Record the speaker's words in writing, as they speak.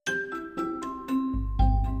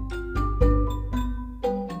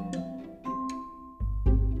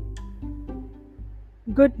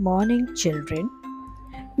Good morning, children.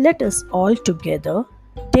 Let us all together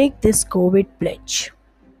take this COVID pledge.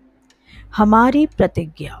 हमारी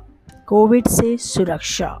प्रतिज्ञा Covid से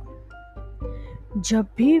सुरक्षा। जब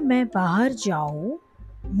भी मैं बाहर जाऊं,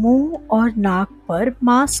 मुंह और नाक पर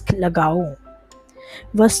मास्क लगाऊं।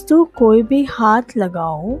 वस्तु कोई भी हाथ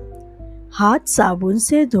लगाऊं, हाथ साबुन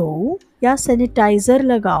से धोऊं या सैनिटाइज़र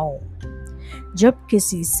लगाऊं। जब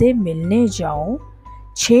किसी से मिलने जाऊं,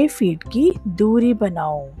 6 फीट की दूरी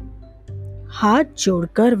बनाऊं। हाथ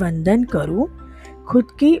जोड़कर वंदन करूं, खुद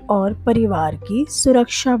की और परिवार की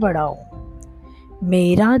सुरक्षा बढ़ाऊं।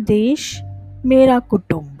 मेरा देश, मेरा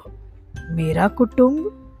कुटुंब,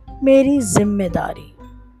 मेरी जिम्मेदारी।